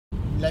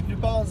la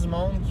plupart du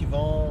monde qui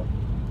vont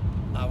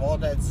avoir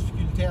de la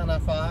difficulté en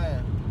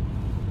affaires,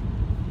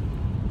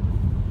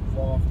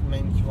 voire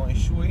même qui vont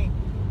échouer,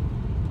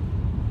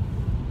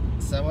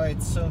 ça va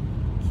être ça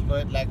qui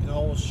va être la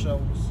grosse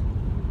chose.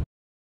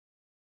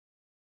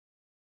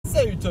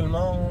 Salut tout le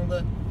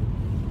monde!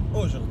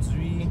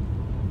 Aujourd'hui,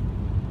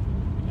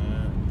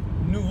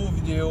 nouveau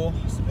vidéo.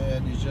 Ça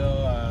fait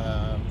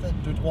déjà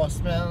peut-être 2-3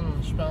 semaines,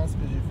 je pense,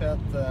 que j'ai fait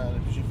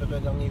la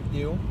dernière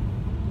vidéo.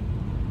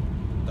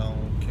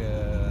 Donc,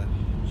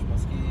 je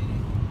pense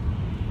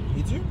qu'il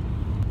est dû.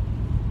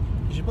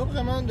 J'ai pas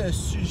vraiment de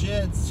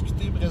sujet à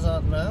discuter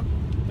présentement,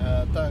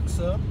 tant que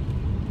ça.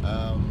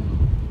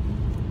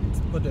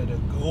 Pas de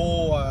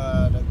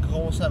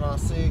grosses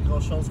avancées,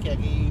 grosses choses qui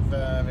arrivent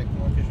avec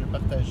moi que je vais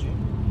partager.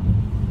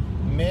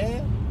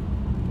 Mais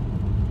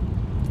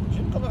j'ai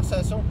une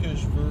conversation que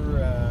je veux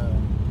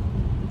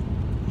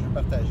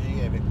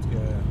partager avec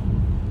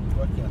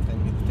toi qui est en train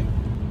de m'écouter.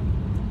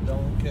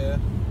 Donc,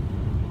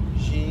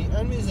 j'ai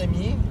un de mes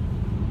amis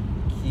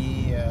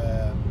qui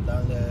est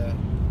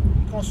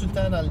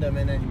consultant dans le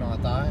domaine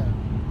alimentaire.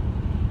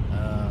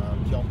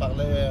 Puis on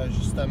parlait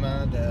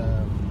justement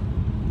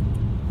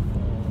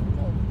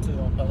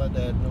on parlait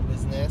de nos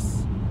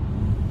business.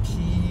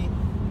 Puis,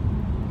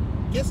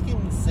 qu'est-ce qu'il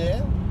me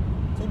disait?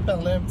 Il me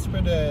parlait un petit peu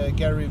de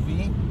Gary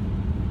V,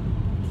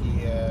 qui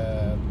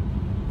est...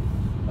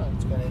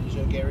 tu connais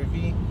déjà Gary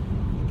V.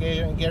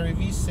 Gary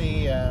V,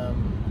 c'est un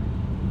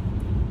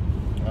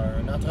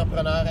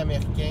entrepreneur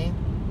américain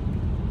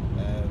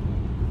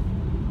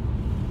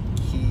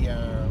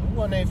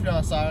ou un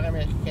influenceur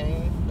américain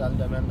dans le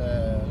domaine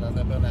de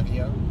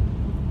l'entrepreneuriat.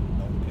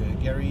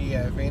 Donc, Gary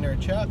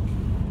Vaynerchuk.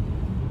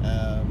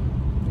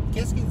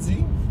 Qu'est-ce qu'il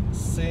dit?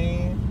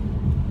 C'est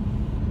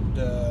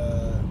de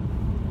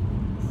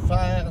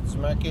faire du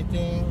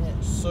marketing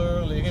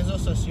sur les réseaux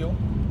sociaux,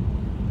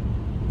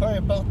 peu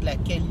importe la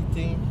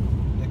qualité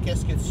de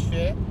qu'est-ce que tu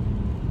fais,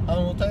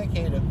 en autant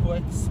qu'il y ait de quoi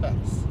qui se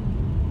passe.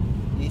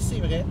 Et c'est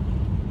vrai.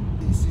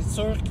 C'est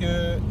sûr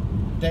que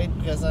d'être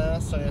présent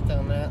sur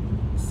Internet,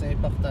 c'est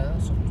important,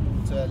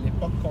 surtout à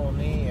l'époque qu'on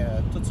est,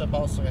 tout se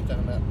passe sur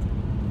Internet.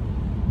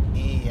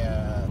 Et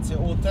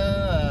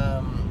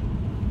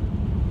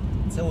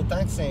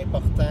autant que c'est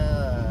important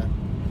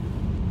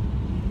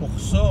pour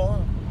ça,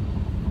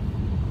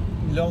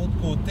 l'autre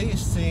côté,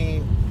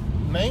 c'est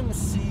même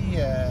si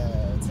t'as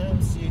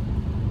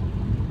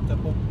pas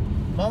de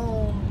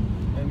monde,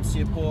 même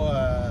s'il n'y a pas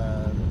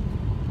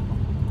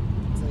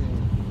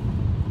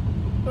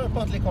peu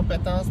importe les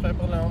compétences, peu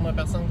importe le nombre de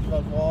personnes qui va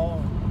te voir,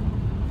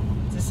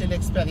 c'est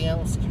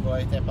l'expérience qui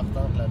va être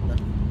importante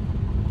là-dedans.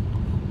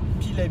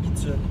 Puis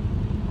l'habitude.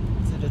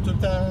 De tout le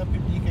temps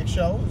publier quelque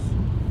chose.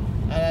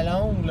 À la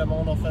longue, le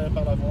monde va finir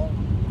par le voir.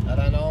 À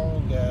la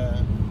longue,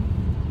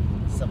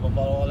 ça va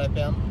valoir la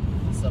peine.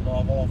 Ça va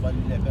avoir valu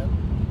la peine.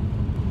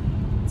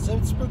 C'est un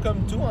petit peu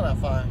comme tout en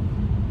affaires.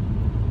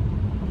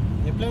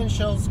 Il y a plein de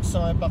choses qui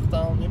sont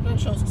importantes. Il y a plein de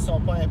choses qui ne sont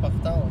pas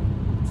importantes.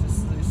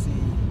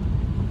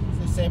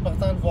 C'est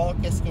important de voir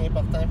qu'est-ce qui est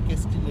important et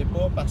qu'est-ce qui ne l'est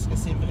pas, parce que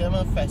c'est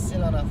vraiment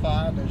facile en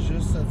affaires de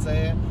juste se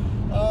dire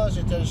 « Ah,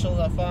 j'ai telle chose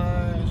à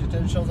faire, j'ai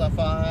telle chose à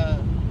faire. »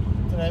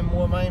 Même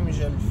moi-même,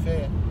 je le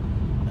fais.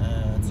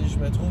 Je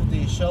me trouve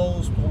des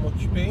choses pour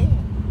m'occuper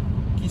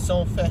qui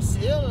sont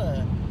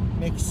faciles,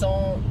 mais qui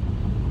sont...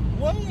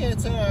 Oui, à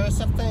un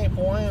certain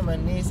point, à un moment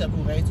donné, ça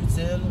pourrait être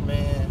utile,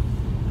 mais...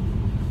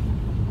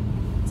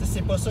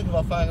 c'est pas ça qui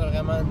va faire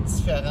vraiment une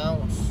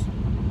différence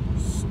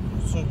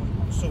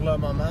sur le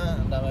moment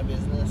dans ma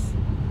business.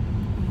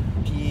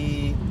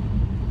 Puis,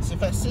 c'est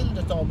facile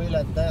de tomber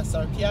là-dedans. C'est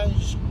un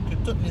piège que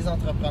tous les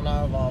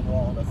entrepreneurs vont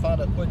avoir, de faire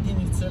de quoi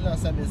d'inutile dans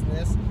sa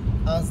business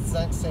en se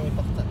disant que c'est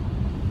important.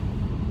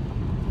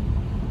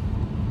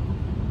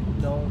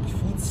 Donc, il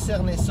faut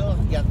discerner ça,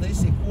 regarder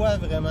c'est quoi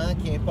vraiment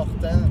qui est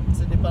important.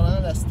 Dépendant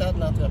de la stade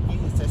de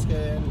l'entreprise. Est-ce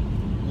que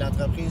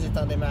l'entreprise est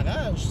en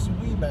démarrage? Si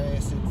oui, ben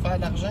c'est de faire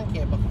de l'argent qui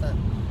est important.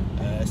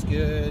 Est-ce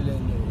que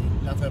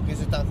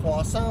l'entreprise est en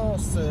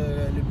croissance?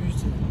 Le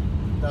but,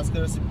 dans ce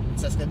cas-là,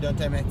 ça serait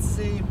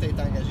d'automatiser, peut-être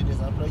engager des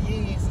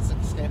employés. C'est ça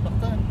qui serait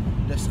important,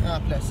 de se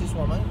remplacer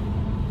soi-même.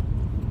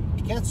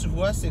 Puis quand tu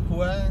vois c'est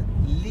quoi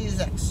les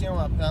actions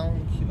à prendre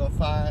qui vont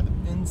faire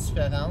une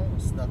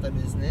différence dans ta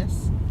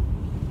business,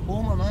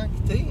 au moment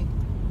que tu es,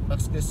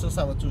 parce que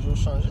ça va toujours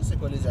changer, c'est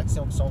quoi les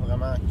actions qui sont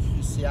vraiment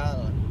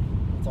cruciales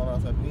pour ton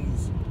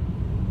entreprise.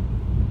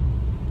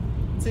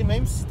 Tu sais,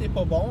 même si tu n'es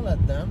pas bon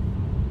là-dedans,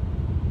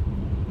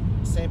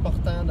 c'est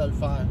important de le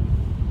faire.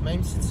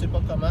 Même si tu sais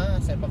pas comment,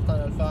 c'est important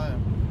de le faire.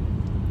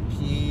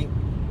 Puis,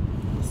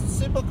 si tu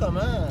sais pas comment,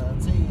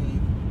 tu sais,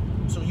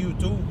 sur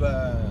YouTube,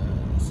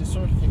 c'est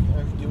sûr qu'il y a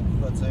une vidéo qui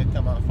va dire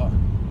comment faire.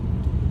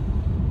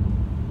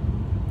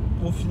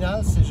 Au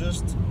final, c'est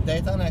juste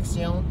d'être en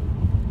action,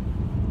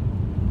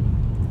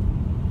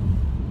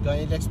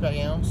 gagner de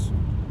l'expérience,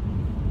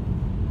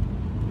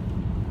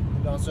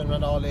 éventuellement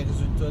d'avoir les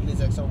résultats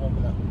des actions qu'on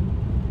prend.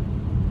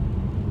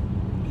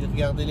 Puis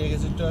regarder les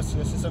résultats, est-ce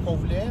que c'est ça qu'on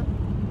voulait?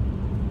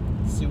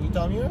 Si oui,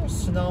 tant mieux.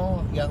 Sinon,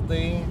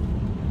 regardez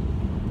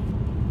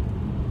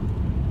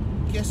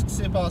qu'est-ce qui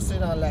s'est passé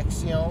dans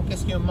l'action,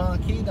 qu'est-ce qui a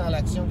manqué dans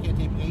l'action qui a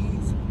été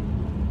prise.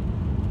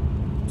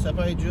 Ça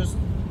peut être juste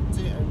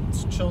une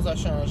petite chose à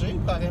changer, ou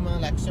carrément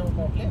l'action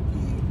complète,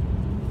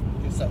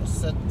 et que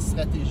cette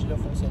stratégie-là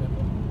ne fonctionnait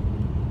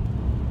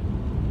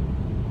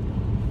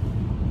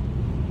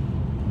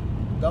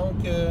pas. Donc,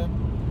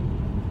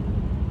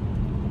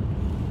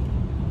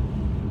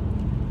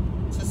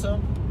 c'est ça.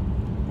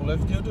 Pour la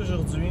vidéo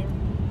d'aujourd'hui,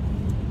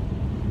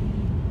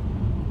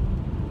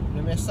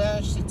 le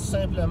message, c'est tout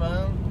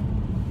simplement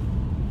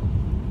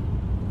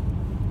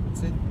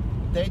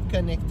d'être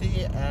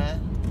connecté à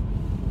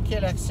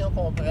quelle action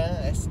qu'on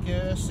prend. Est-ce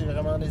que c'est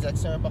vraiment des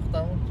actions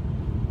importantes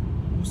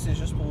ou c'est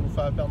juste pour nous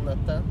faire perdre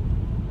notre temps,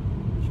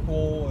 puis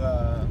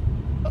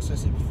parce que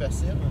c'est plus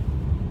facile,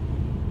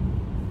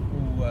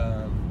 ou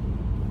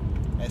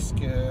est-ce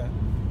que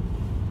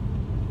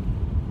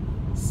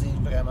c'est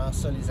vraiment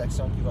ça les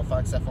actions qui vont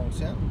faire que ça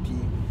fonctionne, puis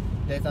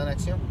d'être en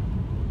action,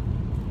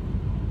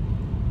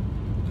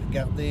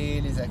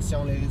 regarder les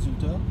actions, les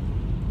résultats,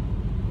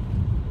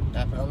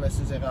 apprendre de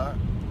ses erreurs.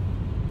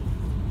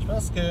 Je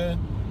pense que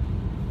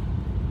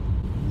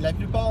la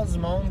plupart du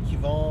monde qui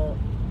vont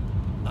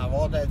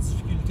avoir de la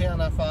difficulté en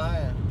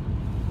affaires,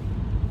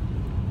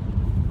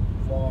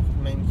 voire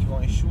même qui vont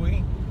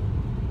échouer,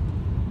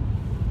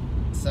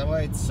 ça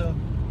va être ça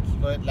qui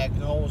va être la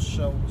grosse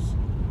chose.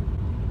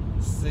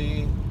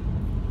 C'est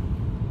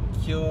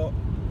qu'il y a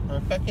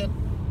un paquet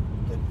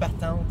de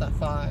patentes à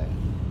faire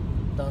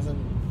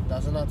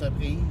dans une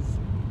entreprise.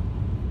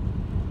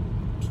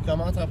 Puis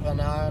comme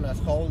entrepreneur,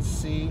 notre rôle,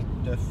 c'est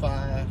de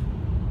faire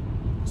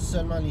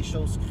seulement les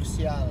choses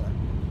cruciales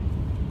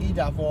et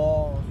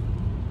d'avoir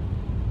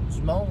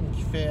du monde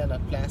qui fait à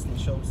notre place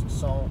les choses qui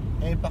sont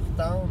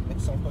importantes mais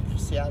qui ne sont pas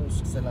cruciales au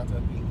succès de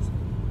l'entreprise.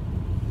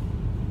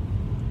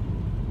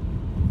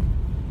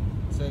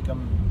 Tu sais,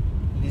 comme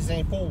les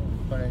impôts,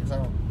 par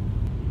exemple.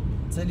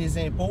 Tu sais,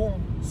 les impôts,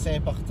 c'est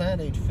important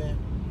d'être fait.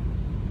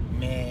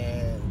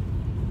 Mais,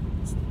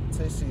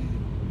 tu sais,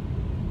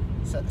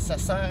 ça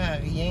sert à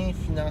rien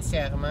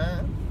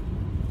financièrement,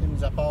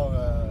 mis à part,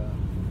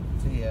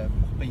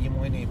 pour payer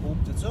moins d'impôts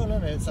et tout ça, là,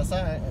 mais ça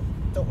sert à...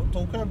 T'as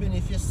aucun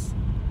bénéfice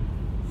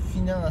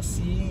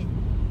financier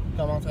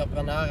comme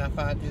entrepreneur à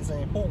faire des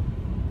impôts,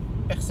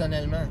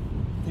 personnellement.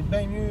 C'est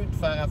bien mieux de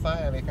faire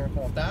affaire avec un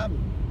comptable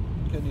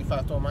que de les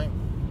faire toi-même.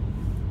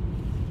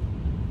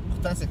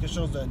 Pourtant, c'est quelque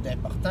chose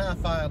d'important à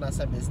faire dans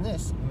sa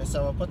business, mais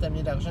ça va pas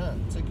t'amener d'argent.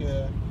 Tu sais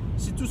que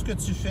si tout ce que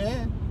tu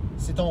fais,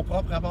 c'est ton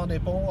propre rapport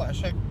d'impôt à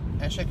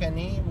chaque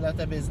année dans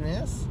ta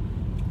business,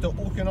 puis que tu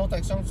n'as aucune autre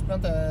action que tu prends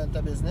dans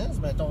ta business,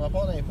 bien, ton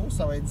rapport d'impôt,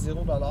 ça va être 0$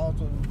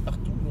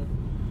 partout. Là.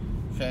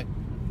 Fait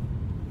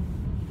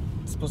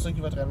c'est pas ça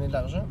qui va te ramener de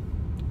l'argent.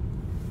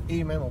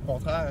 Et même au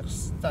contraire,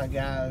 si tu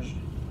engages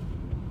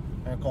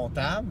un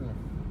comptable,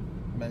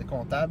 bien, le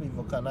comptable, il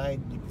va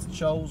connaître des petites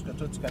choses que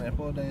toi, tu connais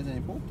pas dans les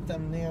impôts, puis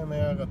t'amener un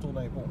meilleur retour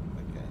d'impôt.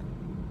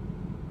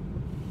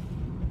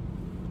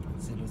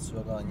 C'est là que tu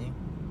vas gagner.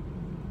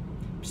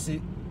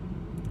 Puis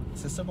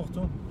c'est ça pour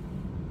tout.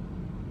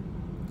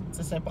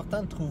 T'sais, c'est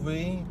important de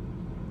trouver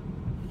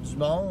du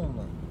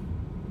monde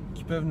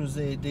qui peuvent nous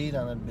aider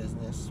dans notre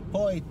business.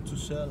 Pas être tout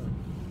seul.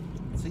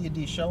 Il y a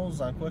des choses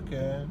dans quoi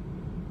que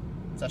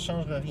ça ne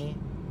changera rien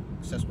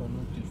que ce soit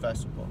nous qui le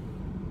fassions ou pas.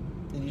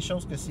 Il y a des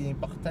choses que c'est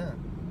important.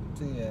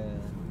 Si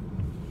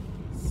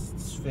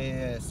tu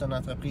fais une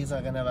entreprise en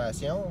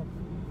rénovation,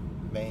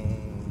 ben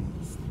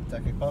à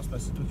quelque part, c'est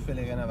parce que c'est toi qui fais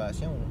les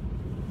rénovations.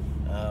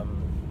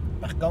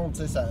 Par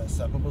contre, ça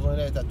n'a pas besoin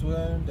d'être à toi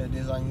de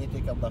désigner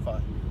tes cartes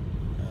d'affaires.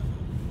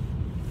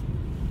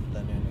 Je vais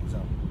donner un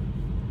exemple.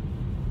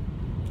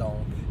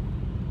 Donc,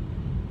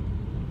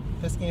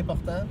 fais ce qui est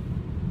important.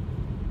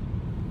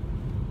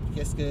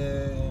 Qu'est-ce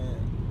que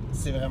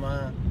c'est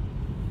vraiment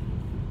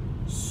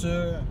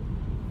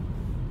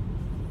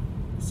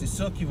c'est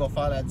ça qui va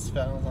faire la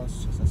différence dans le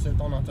succès. C'est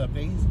ton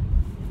entreprise.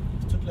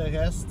 Puis tout le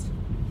reste,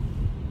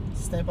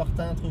 si c'est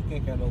important, trouve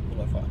quelqu'un d'autre pour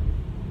le faire.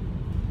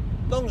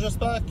 Donc,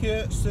 j'espère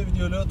que cette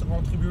vidéo-là t'a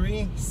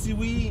contribué. Si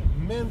oui,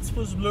 mets un petit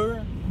pouce bleu,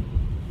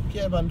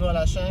 puis abonne-toi à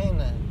la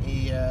chaîne.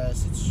 Et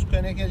si tu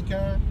connais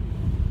quelqu'un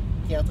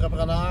qui est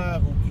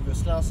entrepreneur ou qui veut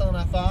se lancer en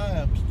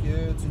affaires, puis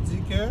que tu dis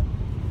que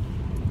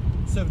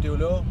cette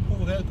vidéo-là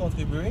pourrait le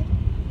contribuer,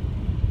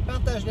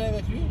 partage-la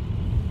avec lui.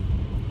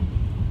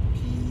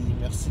 Puis,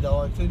 merci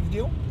d'avoir écouté la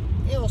vidéo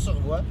et on se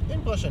revoit une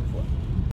prochaine fois.